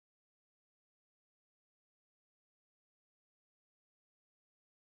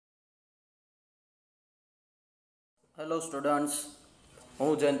Hello students,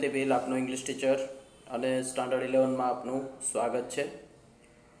 હું જયંતિ ભીલ, આપનો English teacher અને સ્ટાન્ડર્ડ 11માં આપનું સ્વાગત છે.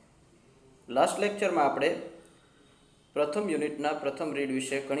 લાસ્ટ લેક્ચરમાં આપણે પ્રથમ યુનિટના પ્રથમ રીડ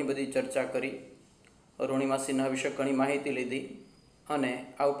વિશે ઘણી બધી ચર્ચા કરી, અરુણિમા સિન્હા વિશે ઘણી માહિતી લીધી અને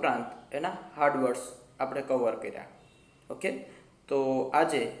આ ઉપરાંત એના હાર્ડ વર્ડ્સ આપણે કવર કર્યા. ઓકે, તો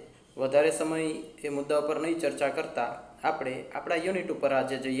આજે વધારે સમય એ મુદ્દા ઉપર નહીં ચર્ચા કરતા આપણે આપણા યુનિટ ઉપર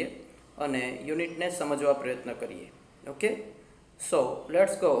આજે જઈએ અને યુનિટને સમજવા પ્રયત્ન કરીએ. Okay, so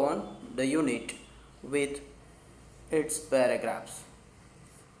let's go on the unit with its paragraphs.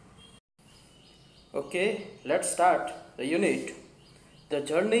 Okay, let's start the unit. The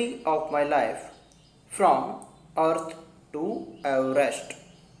journey of my life from Earth to Everest.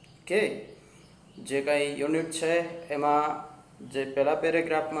 Okay, જે કાંઈ યુનિટ છે એમાં જે પહેલા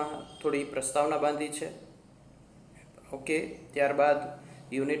પેરેગ્રાફમાં થોડી પ્રસ્તાવના બાંધી છે. ઓકે, ત્યારબાદ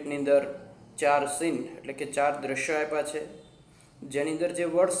યુનિટની અંદર 4 સીન એટલે કે 4 દ્રશ્યો આપ્યા છે, જેની અંદર જે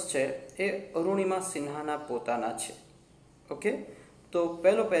વર્ડ્સ છે એ અરુણિમા સિન્હાના પોતાના છે. ઓકે, તો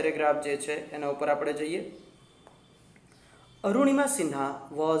પહેલો પેરેગ્રાફ જે છે એના ઉપર આપણે જઈએ. Arunima Sinha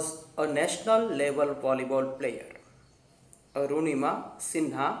was a national level volleyball player. Arunima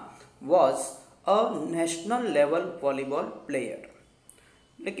Sinha was a national level volleyball player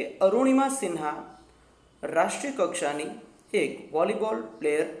એટલે કે અરુણિમા સિન્હા રાષ્ટ્રીય કક્ષાની એક વોલીબોલ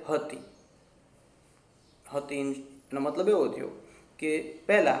પ્લેયર હતી. એનો મતલબ એવો થયો કે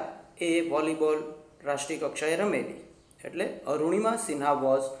પહેલાં એ વોલીબોલ રાષ્ટ્રીય કક્ષાએ રમેલી, એટલે Arunima Sinha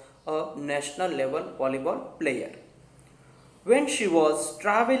was a national level volleyball player. When she was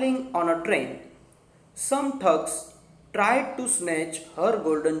travelling on a train, sum thugs tried two snatch Har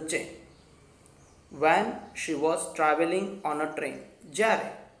golden chain. When she was travelling on a train, જ્યારે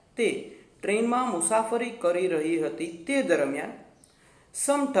તે ટ્રેનમાં મુસાફરી કરી રહી હતી તે દરમિયાન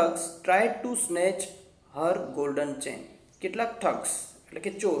સમ ઠગ્સ ટ્રાઇડ ટુ સ્નેચ હર golden chain. કેટલાક ઠગ્સ એટલે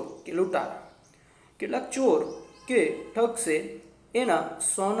કે ચોર કે લૂંટારા, કેટલાક ચોર કે ઠગ્સે એના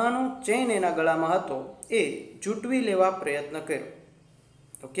સોનાનો ચેન એના ગળામાં હતો એ જૂટવી લેવા પ્રયત્ન કર્યો.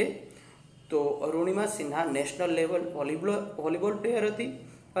 ઓકે, તો Arunima Sinha national level volleyball player હતી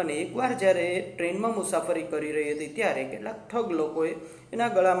અને એકવાર જ્યારે એ ટ્રેનમાં મુસાફરી કરી રહી હતી ત્યારે કેટલાક ઠગ લોકોએ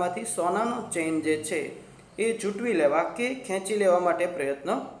એના ગળામાંથી સોનાનો ચેન જે છે એ જૂટવી લેવા કે ખેંચી લેવા માટે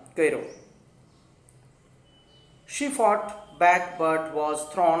પ્રયત્ન કર્યો. She fought back but was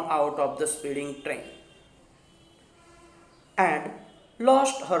thrown out of the speeding train and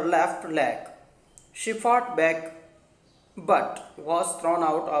lost her left leg. She fought back but was thrown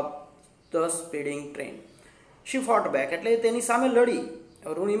out of the speeding train. She fought back એટલે તેની સામે લડી.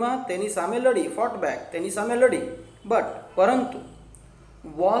 અરુણિમા તેની સામે લડી, fought back તેની સામે લડી, but પરંતુ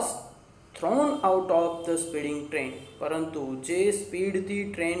was thrown out of the speeding train પરંતુ જે સ્પીડથી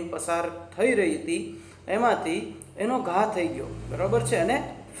ટ્રેન પસાર થઈ રહી હતી એમાંથી એનો ઘા થઈ ગયો, બરાબર છે, અને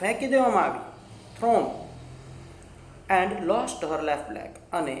ફેંકી દેવામાં આવી, thrown. And lost her left leg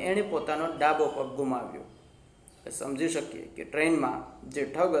અને એણે પોતાનો ડાબો પગ ગુમાવ્યો. સમજી શકીએ કે ટ્રેનમાં જે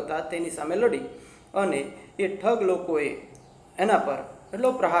ઠગ હતા તેની સામે લડી અને એ ઠગ લોકોએ એના પર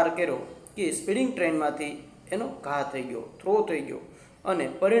એટલો પ્રહાર કર્યો કે સ્પીડિંગ ટ્રેનમાંથી એનો ઘા થઈ ગયો, થ્રો થઈ ગયો અને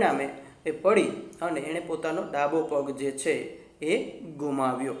પરિણામે એ પડી અને એણે પોતાનો ડાબો પગ જે છે એ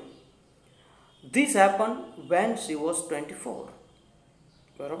ગુમાવ્યો. This happened when she was 24.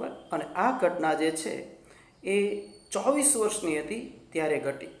 બરાબર, અને આ ઘટના જે છે એ 24 વર્ષની હતી ત્યારે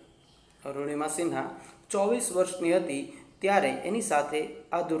ઘટી. અરુણિમા સિન્હા 24 વર્ષની હતી ત્યારે એની સાથે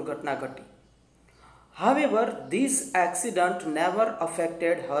આ દુર્ઘટના ઘટી. However, this accident never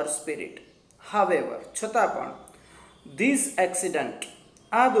affected her spirit. However, છતાં પણ this accident,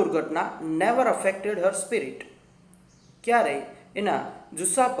 આ દુર્ઘટના never affected her spirit, ક્યારેય એના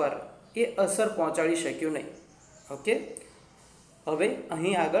જુસ્સા પર એ અસર પહોંચાડી શક્યું નહીં. ઓકે, હવે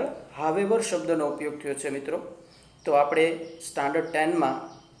અહીં આગળ હાવેવર શબ્દનો ઉપયોગ થયો છે મિત્રો. તો આપણે સ્ટાન્ડર્ડ 10માં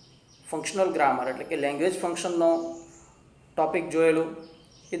ફંક્શનલ ગ્રામર એટલે કે લેંગ્વેજ ફંક્શનનો ટોપિક જોયેલું,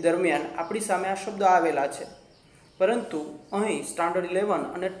 એ દરમિયાન આપણી સામે આ શબ્દ આવેલા છે, પરંતુ અહીં સ્ટાન્ડર્ડ 11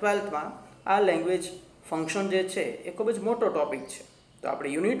 અને 12માં આ લેંગ્વેજ ફંક્શન જે છે એ ખૂબ જ મોટો ટોપિક છે. તો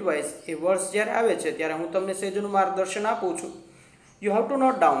આપણે યુનિટ વાઇઝ એ વર્ડ્સ જ્યારે આવે છે ત્યારે હું તમને સહેજનું માર્ગદર્શન આપું છું. You have to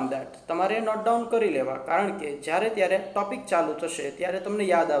note down that, તમારે નોટ ડાઉન કરી લેવા, કારણ કે જ્યારે ત્યારે ટોપિક ચાલુ થશે ત્યારે તમને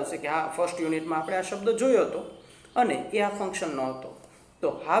યાદ આવશે કે હા, ફર્સ્ટ યુનિટમાં આપણે આ શબ્દ જોયો હતો અને એ આ ફંક્શનનો હતો. તો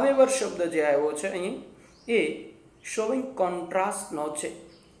હાવેવર શબ્દ જે આવ્યો છે અહીં એ શોવિંગ કોન્ટ્રાસ્ટનો છે,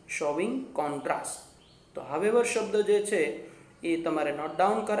 શોવિંગ કોન્ટ્રાસ્ટ. તો હાવેવર શબ્દ જે છે એ તમારે નોટ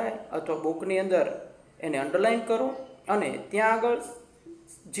ડાઉન કરાય અથવા બુકની અંદર એને અંડરલાઇન કરો અને ત્યાં આગળ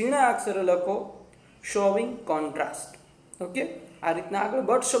ઝીણા અક્ષરે લખો શોવિંગ કોન્ટ્રાસ્ટ. ઓકે, આ રીતના આગળ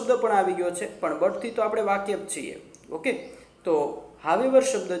બટ શબ્દ પણ આવી ગયો છે, પણ બટથી તો આપણે વાકેફ છીએ. ઓકે, તો હાવેવર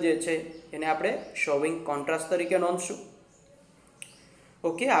શબ્દ જે છે એને આપણે શોવિંગ કોન્ટ્રાસ્ટ તરીકે નોંધશું.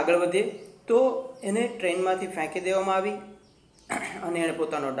 ઓકે, આગળ વધીએ. તો એને ટ્રેનમાંથી ફેંકી દેવામાં આવી અને એણે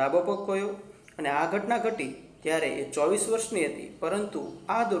પોતાનો ડાબો પગ ખોયો અને આ ઘટના ઘટી ત્યારે એ 24 વર્ષની હતી, પરંતુ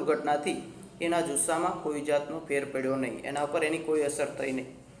આ દુર્ઘટનાથી એના જુસ્સામાં કોઈ જાતનો ફેર પડ્યો નહીં, એના ઉપર એની કોઈ અસર થઈ નહીં.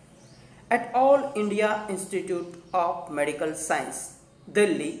 At All India Institute of Medical Science,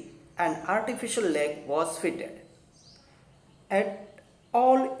 Delhi, an artificial leg was fitted. At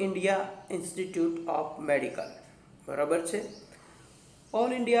All India Institute of Medical, બરાબર છે.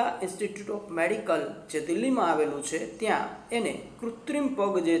 All India institute of medical જે દિલ્હીમાં આવેલું છે ત્યાં એને કૃત્રિમ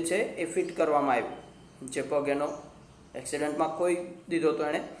પગ જે છે એ ફિટ કરવામાં આવ્યું. જે પગ એનો એક્સિડન્ટમાં ખોઈ દીધો હતો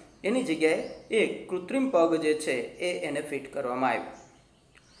એણે, એની જગ્યાએ એ કૃત્રિમ પગ જે છે એ એને ફિટ કરવામાં આવ્યું.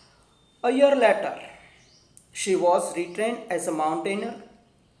 A year later, she was retrained as a mountaineer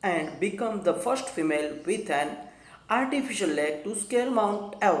and became the first female with an artificial leg to scale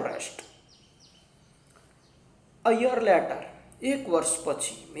Mount Everest. A year later, એક વર્ષ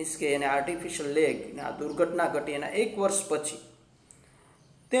પછી, મીન્સ કે એને આર્ટિફિશિયલ લેગ ને આ દુર્ઘટના ઘટી એના એક વર્ષ પછી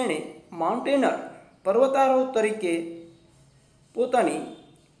તેણે માઉન્ટેનર પર્વતારોહ તરીકે પોતાની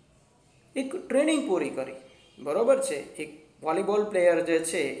એક ટ્રેનિંગ પૂરી કરી. બરાબર છે, એક વોલીબોલ પ્લેયર જે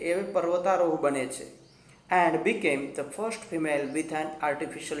છે એ પર્વતારોહ બને છે. And became the first female with an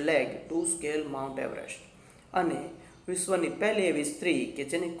artificial leg to scale mount Everest, અને વિશ્વની પહેલી એવી સ્ત્રી કે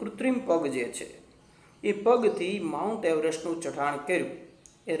જેને કૃત્રિમ પગ જે છે એ પગથી માઉન્ટ એવરેસ્ટનું ચઢાણ કર્યું,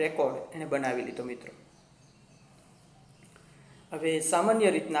 એ રેકોર્ડ એણે બનાવી લીધો. મિત્રો, હવે સામાન્ય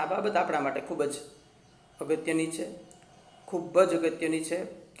રીતના આ બાબત આપણા માટે ખૂબ જ અગત્યની છે, ખૂબ જ અગત્યની છે,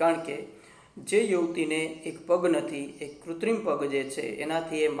 કારણ કે જે યુવતીને એક પગ નથી, એક કૃત્રિમ પગ જે છે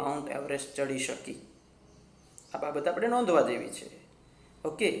એનાથી એ માઉન્ટ એવરેસ્ટ ચડી શકી. આ બાબત આપણે નોંધવા જેવી છે.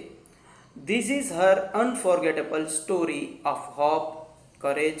 Okay, this is her અનફોરગેટેબલ story of hope,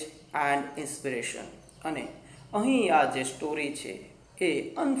 courage and inspiration. અને અહીં આ જે સ્ટોરી છે એ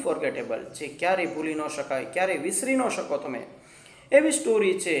અનફોરગેટેબલ છે, ક્યારેય ભૂલી ન શકાય, ક્યારેય વિસરી ન શકો તમે એવી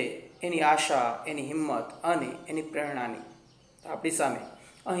સ્ટોરી છે, એની આશા, એની હિંમત અને એની પ્રેરણાની. આપણી સામે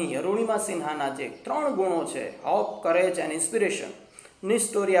અહીં અરુણિમા સિન્હાના જે 3 ગુણો છે, હોપ, કરેજ એન્ડ ઇન્સ્પિરેશન ની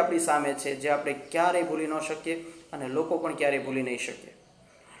સ્ટોરી આપણી સામે છે, જે આપણે ક્યારેય ભૂલી ન શકીએ અને લોકો પણ ક્યારેય ભૂલી નહીં શકીએ.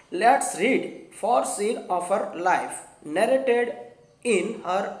 Let's read 4 scene of her life નેરેટેડ in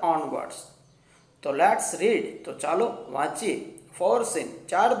her on words. તો લેટ્સ રીડ, તો ચાલો વાંચીએ, 4 સીન,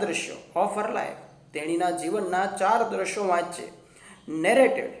 4 દ્રશ્યો, ઓફ હર લાઈફ, તેણીના જીવનના 4 દ્રશ્યો વાંચીએ.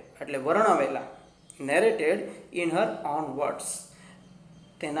 નેરેટેડ એટલે વર્ણવેલા, નેરેટેડ ઇન હર ઓન વર્ડ્સ,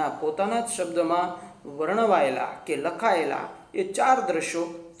 તેના પોતાના જ શબ્દમાં વર્ણવાયેલા કે લખાયેલા એ 4 દ્રશ્યો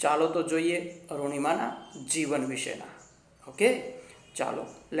ચાલો તો જોઈએ અરુણિમાના જીવન વિશેના. ઓકે, ચાલો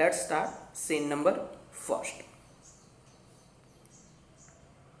let's start scene number 1.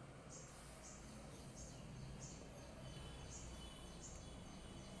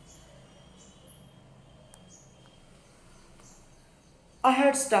 I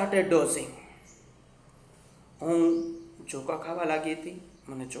had started dozing. હું ચોકા ખાવા લાગી હતી,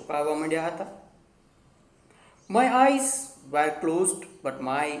 મને ચોકા આવવા માંડ્યા હતા. My eyes were closed but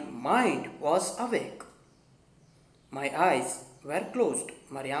my mind was awake. My eyes were closed,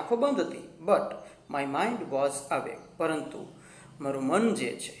 મારી આંખો બંધ હતી, but my mind was awake, પરંતુ મારું મન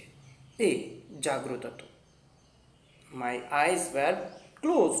જે છે એ જાગૃત હતું. My eyes were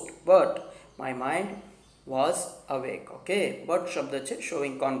closed but my mind was awake. Okay, but શબ્દ છે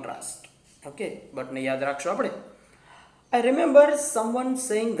શોવિંગ કોન્ટ્રાસ્ટ. ઓકે, બટને યાદ રાખશો આપણે. I remember someone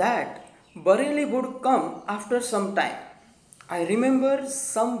saying that Bareilly would come after some time. I remember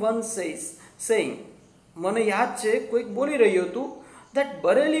someone saying, મને યાદ છે કોઈક બોલી રહ્યું હતું that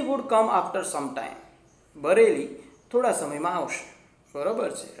Bareilly would come after some time. Bareilly થોડા સમયમાં આવશે.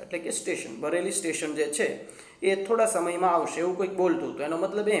 બરાબર છે, એટલે કે સ્ટેશન, બરેલી સ્ટેશન જે છે એ થોડા સમયમાં આવશે એવું કોઈક બોલતું હતું. એનો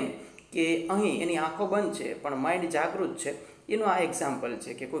મતલબ એમ કે અહીં એની આંખો બંધ છે પણ માઇન્ડ જાગૃત છે, એનું આ એક્ઝામ્પલ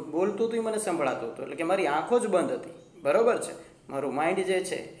છે કે કોઈક બોલતું હતું એ મને સંભળાતું હતું, એટલે કે મારી આંખો જ બંધ હતી. બરાબર છે, મારું માઇન્ડ જે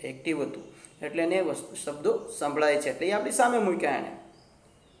છે એક્ટિવ હતું, એટલે એને વસ્તુ શબ્દો સંભળાય છે, એટલે એ આપણી સામે મૂક્યા એને.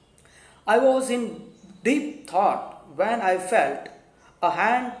 I was in deep thought when I felt a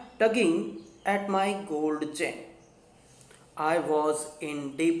hand tugging at my gold chain. I was in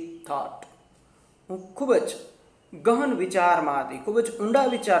deep thought. હું ખૂબ જ ગહન વિચારમાં હતી, ખૂબ જ ઊંડા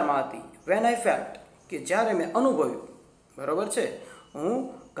વિચારમાં હતી. when I felt કે જ્યારે મેં અનુભવ્યું. બરાબર છે, હું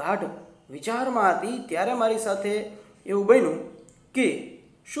ગાઢ વિચારમાં હતી ત્યારે મારી સાથે એવું બન્યું કે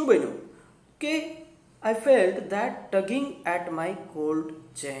શું બન્યું કે I felt that tugging at my gold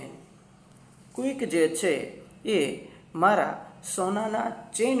chain. કોઈક જે છે એ મારા સોનાના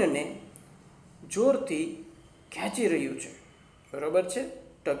ચેઇનને જોરથી ખેંચી રહ્યું છે, બરાબર છે.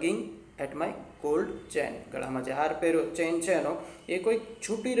 ટગિંગ એટ માય ગોલ્ડ ચેન, ગળામાં જે હાર પહેર્યો ચેન છે એનો એ કોઈ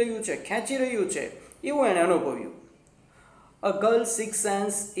છૂટી રહ્યું છે, ખેંચી રહ્યું છે, એવું એણે અનુભવ્યું. A girl six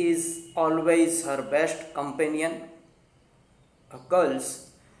sense is always Har best companion. A girls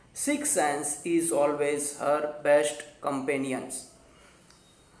six sense is always Har best કમ્પેનિયન્સ.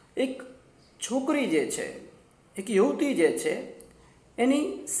 એક છોકરી જે છે, એક યુવતી જે છે,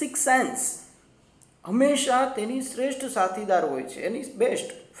 એની સિક્સ સેન્સ હંમેશા તેની શ્રેષ્ઠ સાથીદાર હોય છે, એની બેસ્ટ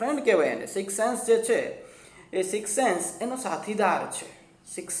ફ્રેન્ડ કહેવાય એને. સિક્સ સેન્સ જે છે એ સિક્સ સેન્સ એનો સાથીદાર છે.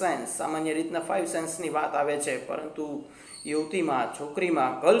 સિક્સ સેન્સ સામાન્ય રીતના ફાઇવ સેન્સની વાત આવે છે, પરંતુ યુવતીમાં,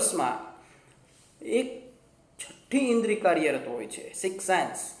 છોકરીમાં, ગર્લ્સમાં એક છઠ્ઠી ઇન્દ્રિય કાર્યરત હોય છે, સિક્સ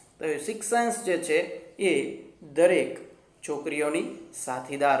સેન્સ. તો એ સિક્સ સેન્સ જે છે એ દરેક છોકરીઓની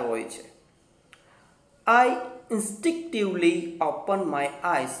સાથીદાર હોય છે. I instinctively opened my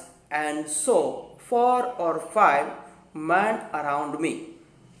eyes and saw 4 or 5 men around me.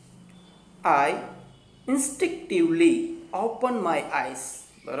 I instinctively opened my eyes.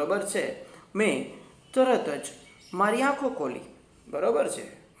 બરાબર છે. મેં તરત જ મારી આંખો ખોલી. બરાબર છે.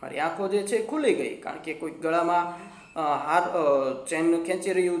 મારી આંખો જે છે ખુલી ગઈ, કારણ કે કોઈ ગળામાં હાર ચેન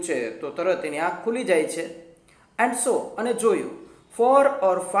ખેંચી રહ્યું છે તો તરત એની આંખ ખુલી જાય છે. એન્ડ સો, અને જોયું, 4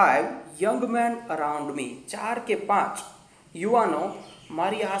 or 5 યંગ મેન અરાઉન્ડ મી, 4 કે 5 યુવાનો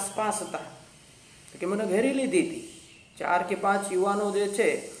મારી આસપાસ હતા, કે મને ઘેરી લીધી હતી. 4 કે 5 યુવાનો જે છે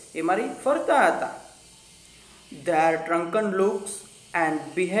એ મારી ફરતા હતા. Their drunken looks and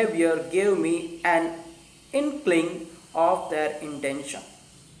behavior gave me an inkling of their intention.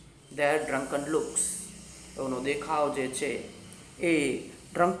 Their drunken looks, એનો દેખાવ જે છે એ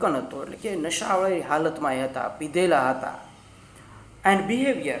ડ્રંકન હતો, એટલે કે નશાવાળી હાલતમાં એ હતા, પીધેલા હતા. એન્ડ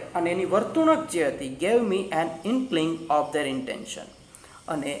બિહેવિયર, અને એની વર્તણૂક જે હતી, gave me N inkling of their intention,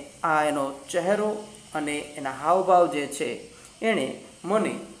 અને આ એનો ચહેરો અને એના હાવભાવ જે છે એણે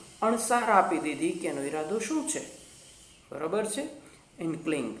મને અણસાર આપી દીધી કે એનો ઈરાદો શું છે. બરાબર છે.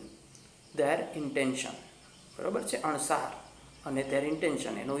 ઇન્કલિંગ ધેર ઇન્ટેન્શન, બરાબર છે, અણસાર, અને ધેર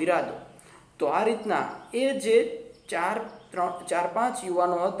ઇન્ટેન્શન એનો ઈરાદો. તો આ રીતના એ જે 4-5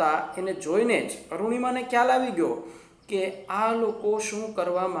 યુવાનો હતા એને જોઈને જ અરુણિમાને ખ્યાલ આવી ગયો કે આ લોકો શું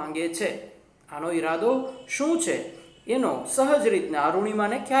કરવા માંગે છે, આનો ઈરાદો શું છે, એનો સહજ રીતના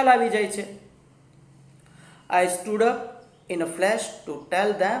અરુણિમાને ખ્યાલ આવી જાય છે. I stood up in a flash to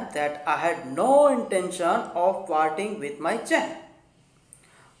tell them that I had no intention of parting with my chain.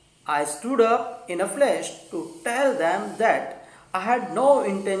 I stood up in a flash to tell them that I had no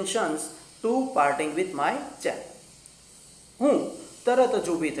intentions to parting with my chain. હું તરત જ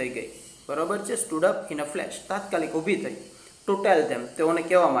ઊભી થઈ ગઈ. બરાબર છે. Stood up in a flash, તાત્કાલિક ઊભી થઈ. ટુ ટેલ ધેમ, તેઓને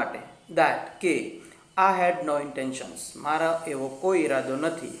કહેવા માટે, દેટ કે આઈ હેડ નો ઇન્ટેન્શન્સ, મારા એવો કોઈ ઈરાદો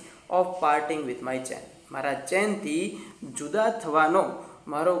નથી, of parting with my chain, મારા ચેનથી જુદા થવાનો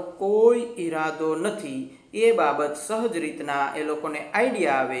મારો કોઈ ઈરાદો નથી. એ બાબત સહજ રીતના એ લોકોને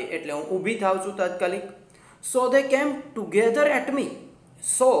આઈડિયા આવે એટલે હું ઊભી થાઉં છું તાત્કાલિક. સો દે કેમ ટુગેધર એટ મી.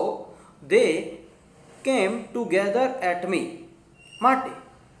 સો દે કેમ ટુગેધર એટ મી, માટે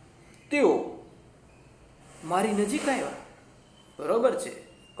તેઓ મારી નજીક આવ્યા. બરાબર છે.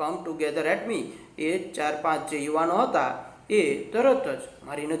 કમ ટુગેધર એટ મી, એ 4-5 જે યુવાનો હતા એ તરત જ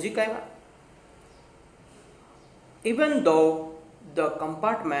મારી નજીક આવ્યા. Even though the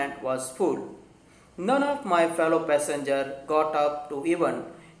compartment was full, none of my fellow passengers got up to even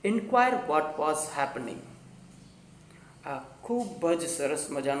inquire what was happening. આ ખૂબ જ સરસ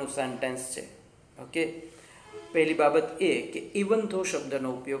મજાનું સેન્ટેન્સ છે. ઓકે. પહેલી બાબત એ કે ઇવન ધો શબ્દનો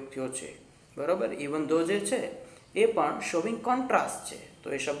ઉપયોગ થયો છે. બરાબર. ઇવન ધો જે છે એ પણ શોવિંગ કોન્ટ્રાસ્ટ છે, તો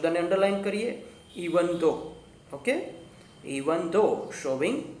એ શબ્દને અંડરલાઇન કરીએ, ઇવન ધો. ઓકે. ઇવન ધો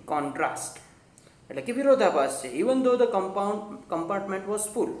શોવિંગ કોન્ટ્રાસ્ટ, એટલે કે વિરોધાભાસ છે. ઇવન ધો ધ કમ્પાર્ટમેન્ટ વોઝ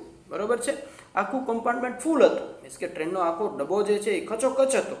ફૂલ. બરાબર છે. આખું કમ્પાર્ટમેન્ટ ફૂલ હતું, મીન્સ કે ટ્રેનનો આખો ડબ્બો જે છે એ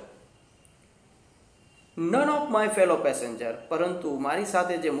ખચોખચ હતો. None of my fellow passenger, પરંતુ મારી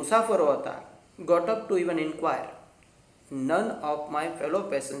સાથે જે મુસાફરો હતા, got up to even inquire. None of my fellow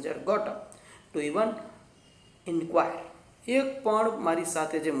passenger got up to even inquire. એક પણ મારી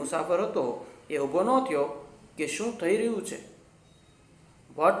સાથે જે મુસાફર હતો એ ઊભો ન થયો કે શું થઈ રહ્યું છે,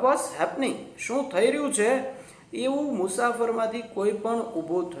 વોટ વોઝ હેપનિંગ, શું થઈ રહ્યું છે, એવું મુસાફરમાંથી કોઈ પણ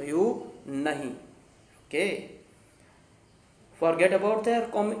ઊભું થયું નહીં. Okay. Forget about their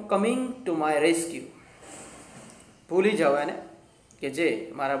coming to my rescue. ભૂલી જાઓ એને કે જે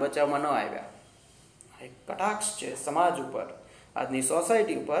મારા બચાવમાં ન આવ્યા. એક કટાક્ષ છે સમાજ ઉપર, આજની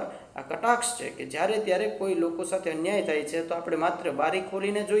સોસાયટી ઉપર આ કટાક્ષ છે કે જ્યારે ત્યારે કોઈ લોકો સાથે અન્યાય થાય છે તો આપણે માત્ર બારી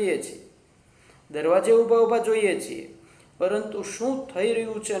ખોલીને જોઈએ છીએ, દરવાજે ઊભા ઊભા જોઈએ છીએ, પરંતુ શું થઈ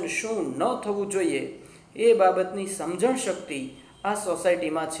રહ્યું છે અને શું ન થવું જોઈએ એ બાબતની સમજણ શક્તિ આ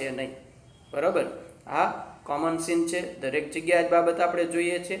સોસાયટીમાં છે નહીં. બરાબર, આ કોમન સીન છે, દરેક જગ્યાએ જ બાબત આપણે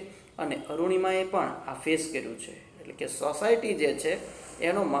જોઈએ છે. અને અરુણિમાએ પણ આ ફેસ કર્યું છે. એટલે કે સોસાયટી જે છે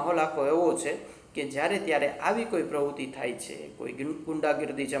એનો માહોલ આખો એવો છે કે જ્યારે ત્યારે આવી કોઈ પ્રવૃત્તિ થાય છે, કોઈ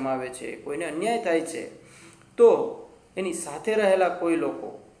ગુંડાગીર્દી જમાવે છે, કોઈને અન્યાય થાય છે, તો એની સાથે રહેલા કોઈ લોકો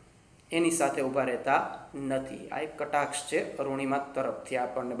એની સાથે ઊભા રહેતા નથી. આ એક કટાક્ષ છે અરુણિમા તરફથી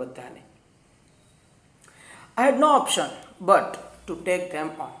આપણને બધાને. I had no option but to take them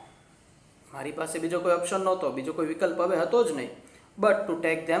on. મારી પાસે બીજો કોઈ ઓપ્શન નહોતો, બીજો કોઈ વિકલ્પ હવે હતો જ નહીં. But to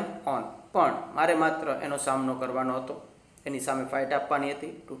take them on, પણ મારે માત્ર એનો સામનો કરવાનો હતો, એની સામે ફાઇટ આપવાની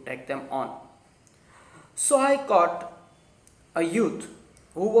હતી. To take them on. So I coat a youth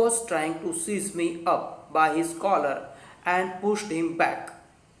who was trying to seize me up by his collar and pushed him back.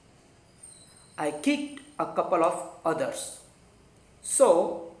 I kicked a couple of others. So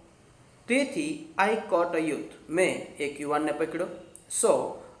તેથી I caught a youth, મેં એક યુવાનને પકડ્યો. So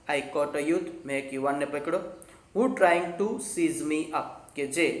I caught a youth, મેં એક યુવાનને પકડ્યો. who trying to seize me up, કે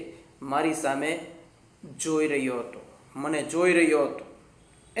જે મારી સામે જોઈ રહ્યો હતો, મને જોઈ રહ્યો હતો,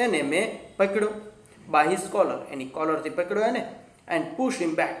 એને મેં પકડ્યો. by his collar, એની કોલરથી પકડ્યો એને. and push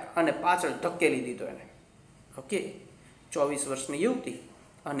him back, અને પાછળ ધકેલી દીધો એને. ઓકે, 24 વર્ષની યુવતી,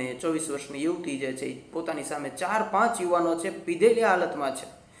 અને 24 વર્ષની યુવતી જે છે પોતાની સામે 4-5 યુવાનો છે, પીધેલી હાલતમાં છે,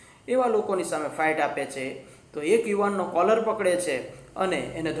 એવા લોકોની સામે ફાઇટ આપે છે. તો એક યુવાનનો કોલર પકડે છે અને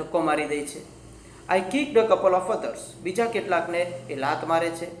એને ધક્કો મારી દે છે. આઈ કિક્ડ અ કપલ ઓફ અધર્સ, બીજા કેટલાકને એ લાત મારે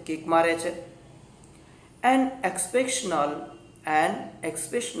છે, કિક મારે છે. N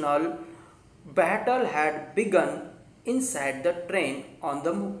exceptional battle had begun inside the train on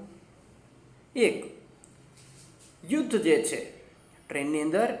the move. એક યુદ્ધ જે છે ટ્રેનની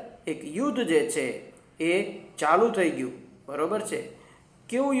અંદર, એક યુદ્ધ જે છે એ ચાલુ થઈ ગયું. બરોબર છે.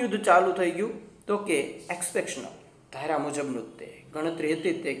 કેવું યુદ્ધ ચાલુ થઈ ગયું? તો કે એક્સપેક્શનલ, ધારા મુજબનું જ તે ગણતરી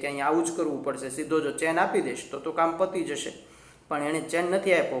હતી તે કે અહીંયા આવું જ કરવું પડશે, સીધો જો ચેન આપી દઈશ તો કામ પતી જશે. પણ એણે ચેન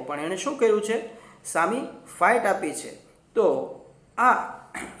નથી આપ્યો, પણ એણે શું કર્યું છે? સામી ફાઇટ આપી છે. તો આ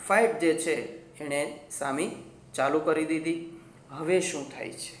ફાઇટ જે છે એણે સામી ચાલુ કરી દીધી. હવે શું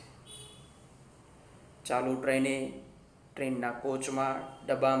થાય છે? ચાલુ ટ્રેનના કોચમાં,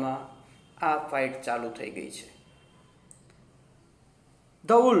 ડબ્બામાં આ ફાઇટ ચાલુ થઈ ગઈ છે.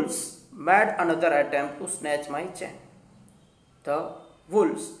 The wolves made another attempt to snatch my chain. The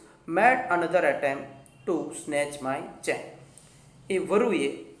wolves made another attempt to snatch my chain. એ વરુએ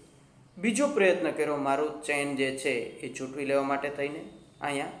બીજો પ્રયત્ન કર્યો મારો ચેન જે છે એ છૂટવી લેવા માટે થઈને.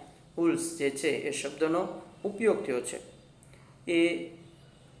 અહીંયા wolves જે છે એ શબ્દનો ઉપયોગ થયો છે એ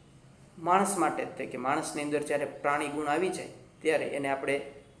માણસ માટે જ, કે માણસની અંદર જ્યારે પ્રાણી ગુણ આવી જાય ત્યારે એને આપણે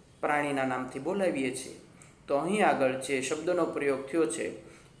પ્રાણીના નામથી બોલાવીએ છીએ. તો અહીં આગળ જે શબ્દનો પ્રયોગ થયો છે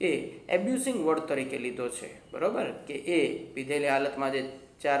એ એબ્યુઝિંગ વર્ડ તરીકે લીધો છે. બરાબર, કે એ પીધેલી હાલતમાં જે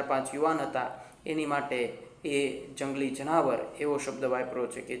 4-5 યુવાન હતા એની માટે એ જંગલી જનાવર એવો શબ્દ વાપર્યો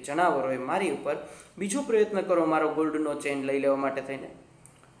છે કે જનાવરોએ મારી ઉપર બીજો પ્રયત્ન કરો મારો ગોલ્ડનો ચેન લઈ લેવા માટે થઈને.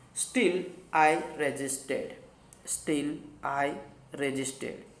 સ્ટીલ આઈ રેજિસ્ટેડ,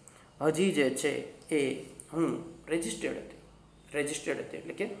 હજી જે છે એ હું રેજિસ્ટેડ હતી,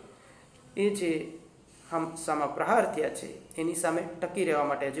 એટલે કે એ જે સામા પ્રહાર થયા છે એની સામે ટકી રહેવા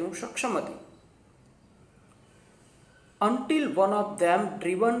માટે હજી હું સક્ષમ હતી. Until one of them,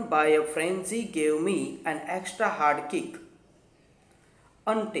 driven by a frenzy, gave me an extra hard kick.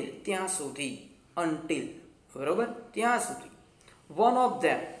 Until, ત્યાં સુધી. Until, બરોબર, ત્યાં સુધી. One of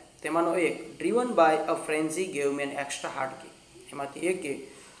them, તેમાંનો એક, driven by a frenzy, gave me an extra hard kick. એમાંથી એકે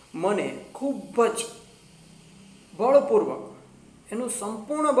મને ખૂબ જ બળપૂર્વક એનું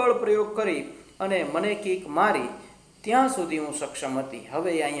સંપૂર્ણ બળ પ્રયોગ કરી અને મને કિક મારી, ત્યાં સુધી હું સક્ષમ હતી.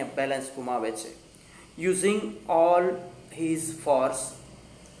 હવે અહીંયા બેલેન્સ ગુમાવે છે. યુઝિંગ ઓલ હિઝ ફોર્સ,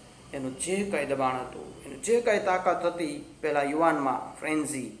 એનું જે કાંઈ દબાણ હતું, એનું જે કાંઈ તાકાત હતી પેલા યુવાનમાં,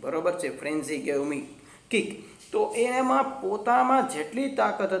 ફ્રેન્ઝી, બરોબર છે, ફ્રેન્ઝી ગેવ મી કિક, તો એમાં પોતામાં જેટલી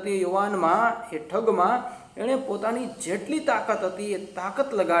તાકાત હતી યુવાનમાં, એ ઠગમાં એણે પોતાની જેટલી તાકાત હતી એ તાકાત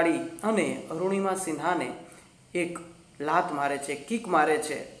લગાડી અને અરુણિમા સિન્હાને એક લાત મારે છે, કિક મારે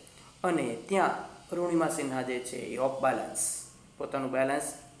છે. અને ત્યાં અરુણિમા સિન્હા જે છે એ ઓફ બેલેન્સ, પોતાનું બેલેન્સ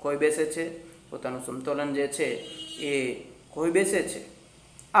ખોઈ બેસે છે, પોતાનું સમતોલન જે છે એ ખોઈ બેસે છે.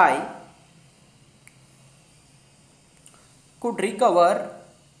 I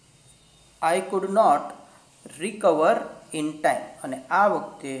could not recover in time, અને આ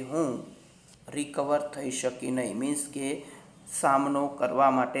વખતે હું રિકવર થઈ શકી નહીં, મીન્સ કે સામનો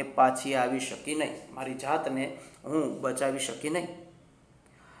કરવા માટે પાછી આવી શકી નહીં, મારી જાતને હું બચાવી શકી નહીં.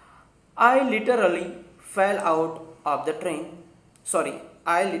 I literally fell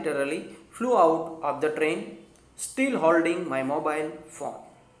flew out of the train, still holding my mobile phone.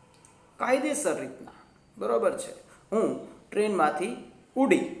 કાયદેસર રીતના બરાબર છે, હું ટ્રેનમાંથી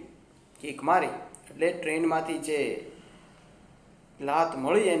ઉડી, કિક મારી એટલે ટ્રેનમાંથી જે લાત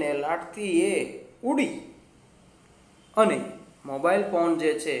મળી એને લાટથી એ ઉડી અને મોબાઈલ ફોન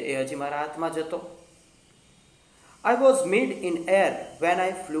જે છે એ હજી મારા હાથમાં જ હતો. I was mid in air when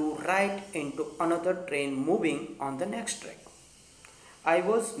I flew right into another train moving on the next track. I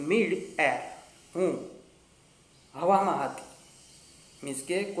was mid air. હું હવામાં હતી, મીન્સ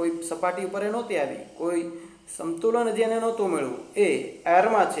કે કોઈ સપાટી ઉપર એ નહોતી આવી, કોઈ સંતુલન જેને નહોતું મળ્યું એ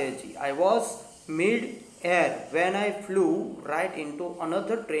એરમાં છે હજી. I was mid air when I flew right into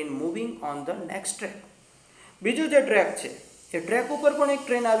another train moving on the next track. બીજું જે ટ્રેક છે એ ટ્રેક ઉપર પણ એક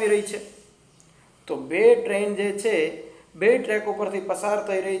ટ્રેન આવી રહી છે. તો બે ટ્રેન જે છે બે ટ્રેક ઉપરથી પસાર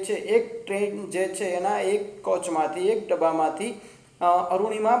થઈ રહી છે. એક ટ્રેન જે છે એના એક કોચમાંથી એક ડબ્બામાંથી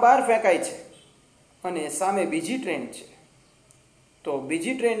અરુણિમા બહાર ફેંકાય છે અને સામે બીજી ટ્રેન છે. તો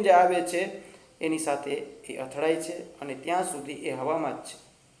બીજી ટ્રેન જે આવે છે એની સાથે એ અથડાય છે અને ત્યાં સુધી એ હવામાં જ છે.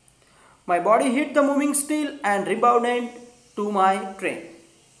 My body hit the moving steel and rebounded to my train.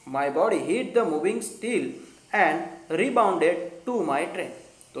 My body hit the moving steel and rebounded to my train.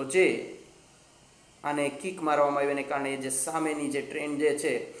 તો જે આને કિક મારવામાં આવી એને કારણે જે સામેની જે ટ્રેન જે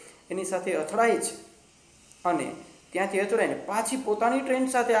છે એની સાથે અથડાય છે અને ત્યાંથી અથડાઈને પાછી પોતાની ટ્રેન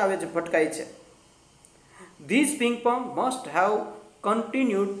સાથે આવે છે, ભટકાય છે. This ping pong must have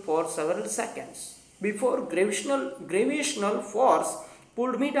continued for several seconds before gravitational force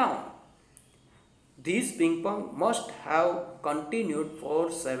pulled me down. This ping pong must have continued for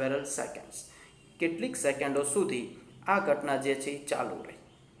several seconds. કેટલીક સેકન્ડો સુધી આ ઘટના જે છે એ ચાલુ રહી.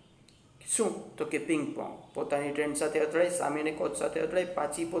 શું? તો કે પિંગ પોંગ પોતાની ટ્રેન સાથે અથડાઈ, સામેની કોચ સાથે અથડાઈ,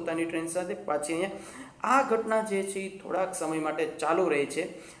 પાછી પોતાની ટ્રેન સાથે, પાછી અહીંયા આ ઘટના જે છે એ થોડાક સમય માટે ચાલુ રહે છે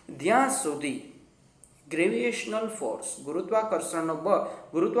જ્યાં સુધી ગ્રેવિટેશનલ ફોર્સ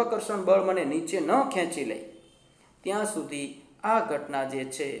ગુરુત્વાકર્ષણ બળ મને નીચે ન ખેંચી લે ત્યાં સુધી આ ઘટના જે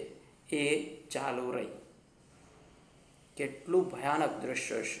છે એ ચાલુ રહી. કેટલું ભયાનક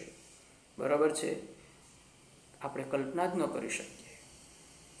દ્રશ્ય છે, બરાબર છે, આપણે કલ્પના જ ન કરી શકીએ.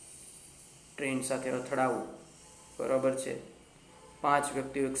 ટ્રેન સાથે અથડાવું, બરાબર છે, 5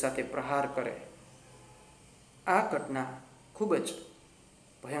 વ્યક્તિઓ એક સાથે પ્રહાર કરે, આ ઘટના ખૂબ જ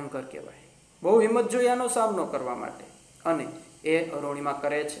ભયંકર કહેવાય. બહુ હિંમત જોઈએ આનો સામનો કરવા માટે અને એ અરુણિમા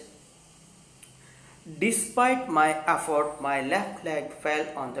કરે છે. Despite my effort, my left leg fell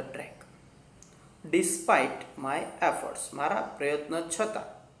on the track. Despite my efforts, મારા પ્રયત્ન છતાં,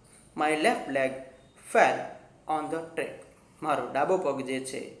 my left leg fell on the track. મારો ડાબો પગ જે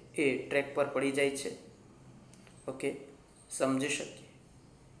છે એ ટ્રેક પર પડી જાય છે. ઓકે, સમજી શકીએ.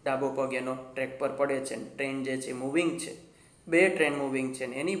 ડાબો પગ એનો ટ્રેક પર પડે છે, ટ્રેન જે છે મૂવિંગ છે, બે ટ્રેન મૂવિંગ છે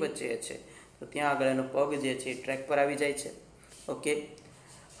ને એની વચ્ચે છે, તો ત્યાં આગળ એનો પગ જે છે એ ટ્રેક પર આવી જાય છે. ઓકે,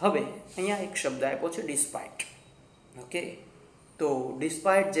 હવે અહીંયા એક શબ્દ આપ્યો છે ડિસ્પાઇટ. ઓકે, તો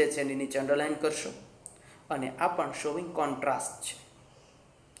ડિસ્પાઇટ જે છે એની નીચે અંડરલાઇન કરશો અને આ પણ શોવિંગ કોન્ટ્રાસ્ટ છે.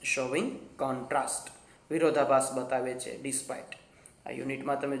 શોવિંગ કોન્ટ્રાસ્ટ વિરોધાભાસ બતાવે છે ડિસ્પાઇટ. આ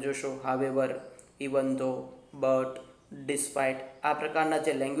યુનિટમાં તમે જોશો હાવેવર, ઇવન ધો, બટ, ડિસ્પાઇટ આ પ્રકારના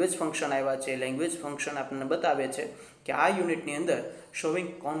જે લેંગ્વેજ ફંક્શન આવ્યા છે, લેંગ્વેજ ફંક્શન આપણને બતાવે છે કે આ યુનિટની અંદર શોવિંગ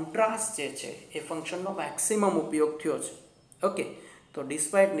કોન્ટ્રાસ્ટ જે છે એ ફંક્શનનો મેક્સિમમ ઉપયોગ થયો છે. ઓકે, તો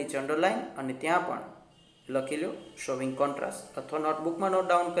ડિસ્પાઇટ નીચે અંડરલાઇન અને ત્યાં પણ લખી લો શોવિંગ કોન્ટ્રાસ્ટ અથવા નોટબુકમાં નોટ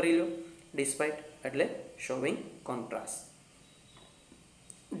ડાઉન કરી લો ડિસ્પાઇટ એટલે showing contrast.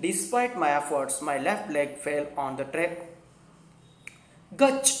 Despite my efforts, my left leg fell on the track.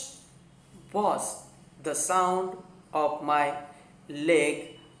 Gutch was the sound of my leg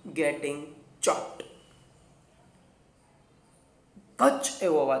getting chopped. ગચ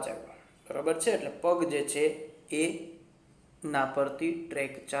એવો અવાજ આવ્યો, બરાબર છે, એટલે પગ જે છે એ ના પરથી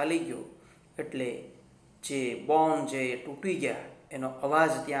ટ્રેક ચાલી ગયો એટલે જે બોન જે તૂટી ગયા એનો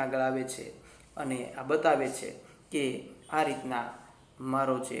અવાજ ત્યાં આગળ આવે છે અને આ બતાવે છે કે આ રીતના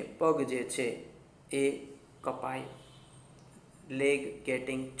મારો જે પગ જે છે એ કપાઈ, લેગ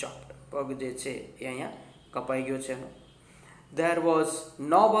ગેટિંગ ચોપ્ડ, પગ જે છે એ અહીંયા કપાઈ ગયો છે. There was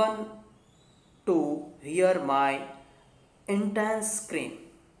no one to hear my intense scream.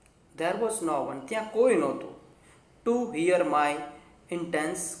 There was no one, ત્યાં કોઈ નહોતું, to hear my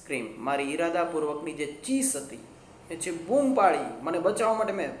intense scream, મારી ઈરાદાપૂર્વકની જે ચીસ હતી એ જે બૂમ પાડી મને બચાવવા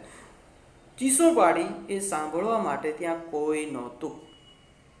માટે મેં ચીસો પાડી એ સાંભળવા માટે ત્યાં કોઈ નહોતું.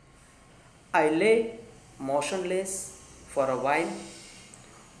 I lay motionless for a while,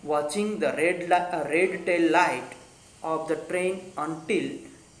 watching the red tail light of the train until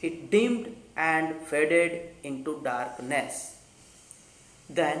it dimmed and faded into darkness.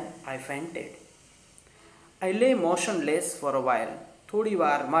 Then I fainted. I lay motionless for a while. થોડી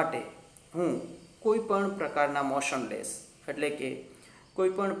વાર માટે હું કોઈ પણ પ્રકારના મોશનલેસ એટલે કે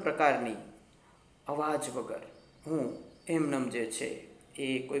કોઈ પણ પ્રકારની અવાજ વગર હું એમનેમ જે છે એ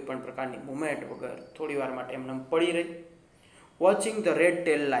કોઈ પણ પ્રકારની મૂવમેન્ટ વગર થોડી વાર માટે એમનેમ પડી રહી. Watching the red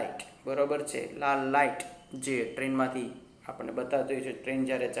tail light, બરાબર છે, લાલ લાઇટ જે ટ્રેનમાંથી આપણને બતાવતી હોય છે, ટ્રેન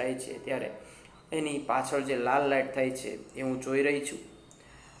જ્યારે જાય છે ત્યારે એની પાછળ જે લાલ લાઇટ થાય છે એ હું જોઈ રહી છું.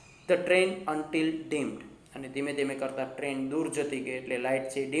 ધ ટ્રેન અનટિલ ડીમ્ડ, અને ધીમે ધીમે કરતાં ટ્રેન દૂર જતી ગઈ એટલે લાઇટ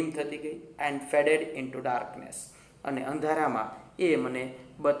છે ડીમ થતી ગઈ. એન્ડ ફેડેડ ઇન્ટુ ડાર્કનેસ, અને અંધારામાં એ મને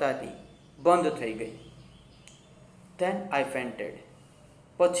બતાતી બંધ થઈ ગઈ. ધેન આઈ ફેન્ટેડ,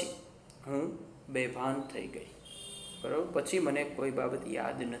 પછી હું બેભાન થઈ ગઈ. બરાબર, પછી મને કોઈ બાબત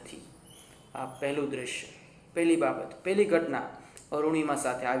યાદ નથી. આ પહેલું દૃશ્ય, પહેલી બાબત, પહેલી ઘટના અરુણિમા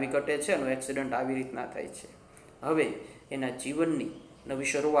સાથે આવી ઘટે છે અને એક્સિડન્ટ આવી રીતના થાય છે. હવે એના જીવનની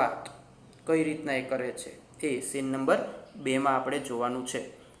નવી શરૂઆત કઈ રીતના એ કરે છે એ સીન નંબર 2માં આપણે જોવાનું છે.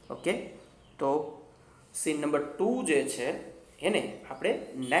 ઓકે, તો સીન નંબર 2 જે છે એને આપણે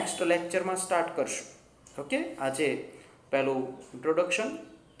નેક્સ્ટ લેક્ચરમાં સ્ટાર્ટ કરશું. ઓકે, આજે પહેલું ઇન્ટ્રોડક્શન,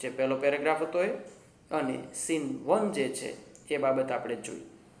 જે પહેલો પેરેગ્રાફ હતો એ, અને સીન 1 જે છે એ બાબત આપણે જોઈ.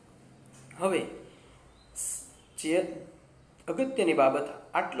 હવે જે અગત્યની બાબત,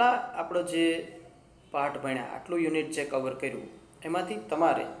 આટલા આપણો જે પાઠ ભણ્યા, આટલું યુનિટ જે કવર કર્યું, એમાંથી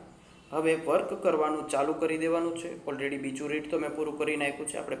તમારે હવે વર્ક કરવાનું ચાલુ કરી દેવાનું છે. ઓલરેડી બીજું રીડ તો મેં પૂરું કરી નાખ્યું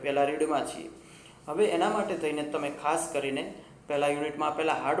છે, આપણે પહેલાં રીડમાં છીએ. હવે એના માટે થઈને તમે ખાસ કરીને પહેલાં યુનિટમાં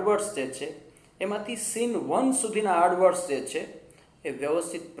આપેલા હાર્ડવર્ડ્સ જે છે એમાંથી સીન 1 સુધીના હાર્ડવર્ડ્સ જે છે એ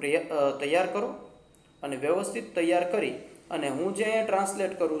વ્યવસ્થિત તૈયાર કરો. અને વ્યવસ્થિત તૈયાર કરી અને હું જે અહીંયા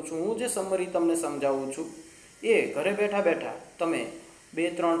ટ્રાન્સલેટ કરું છું, હું જે સમરી તમને સમજાવું છું, એ ઘરે બેઠા બેઠા તમે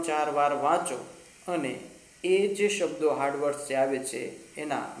 2, 3, 4 વાર વાંચો અને એ જે શબ્દો હાર્ડવર્ડ્સ જે આવે છે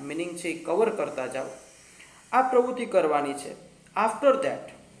એના મિનિંગ છે એ કવર કરતા જાઓ. આ પ્રવૃત્તિ કરવાની છે. આફ્ટર ધેટ,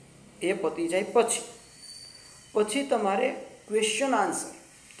 એ પતી જાય પછી તમારે ક્વેશ્ચન આન્સર,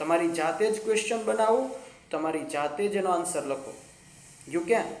 તમારી જાતે જ ક્વેશ્ચન બનાવો, તમારી જાતે જ એનો આન્સર લખો. યુ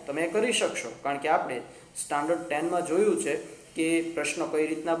કેન, તમે કરી શકશો, કારણ કે આપણે સ્ટાન્ડર્ડ 10માં જોયું છે કે પ્રશ્નો કઈ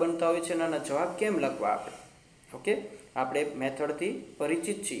રીતના બનતા હોય છે અને એના જવાબ કેમ લખવા. ઓકે, આપણે મેથડથી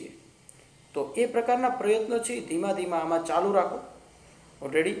પરિચિત છીએ. તો એ પ્રકારના પ્રયત્નો છે ધીમા ધીમા આમાં ચાલુ રાખો.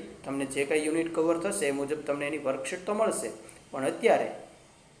 ઓલરેડી તમને જે કાંઈ યુનિટ કવર થશે એ મુજબ તમને એની વર્કશીટ તો મળશે, પણ અત્યારે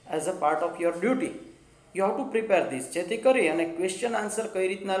as a part of your duty you have to prepare this, જેથી કરી અને ક્વેશ્ચન આન્સર કઈ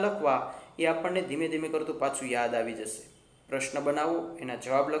રીતના લખવા એ આપણને ધીમે ધીમે કરતું પાછું યાદ આવી જશે. પ્રશ્ન બનાવો, એના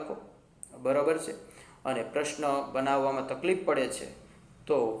જવાબ લખો, બરાબર છે. અને પ્રશ્ન બનાવવામાં તકલીફ પડે છે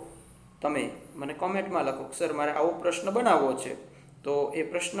તો તમે મને કોમેન્ટમાં લખો કે સર મારે આવો પ્રશ્ન બનાવવો છે, તો એ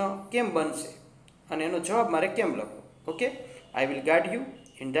પ્રશ્ન કેમ બનશે અને એનો જવાબ મારે કેમ લખવો. Okay, I will guide you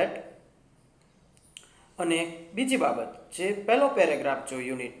in that. અને બીજી બાબત, જે પહેલો પેરેગ્રાફ જો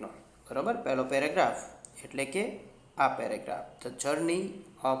યુનિટનો, બરાબર, પહેલો પેરેગ્રાફ એટલે કે આ paragraph, the journey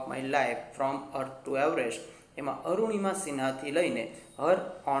of my life from earth two Everest, એમાં અરુણિમા સિન્હાથી લઈને હર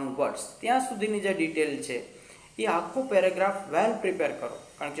ઓનવર્ડ્સ ત્યાં સુધીની જે ડિટેલ છે એ આખો પેરેગ્રાફ વેલ પ્રિપેર કરો.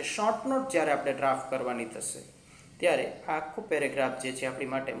 કારણ કે શોર્ટ નોટ જ્યારે આપણે ડ્રાફ્ટ કરવાની થશે ત્યારે આખો પેરેગ્રાફ જે છે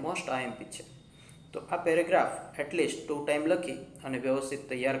આપણી માટે મોસ્ટ આઈએમપી છે. તો આ પેરેગ્રાફ એટલીસ્ટ 2 ટાઈમ લખી અને વ્યવસ્થિત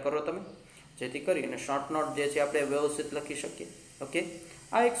તૈયાર કરો તમે, જેથી કરીને શોર્ટ નોટ જે છે આપણે વ્યવસ્થિત લખી શકીએ. ઓકે,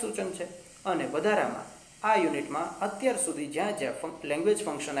 આ એક સૂચન છે. અને વધારામાં આ યુનિટમાં અત્યાર સુધી જ્યાં જ્યાં લેંગ્વેજ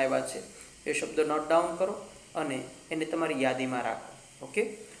ફંક્શન આવ્યા છે એ શબ્દ નોટ ડાઉન કરો અને એને તમારી યાદીમાં રાખો. ઓકે,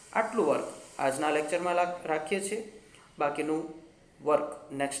 આટલું વર્ક આજના લેક્ચરમાં રાખીએ છીએ. બાકીનું વર્ક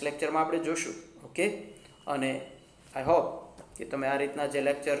નેક્સ્ટ લેક્ચરમાં આપણે જોશું. ઓકે, અને આઈ હોપ કે તમે આ રીતના જે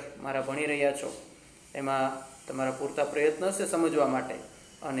લેક્ચર મારા ભણી રહ્યા છો એમાં તમારા પૂરતા પ્રયત્ન હશે સમજવા માટે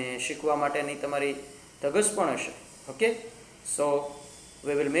અને શીખવા માટેની તમારી ધગશ પણ હશે. Okay, so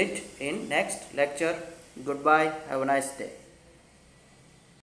we will meet in next lecture. Goodbye, have a nice day.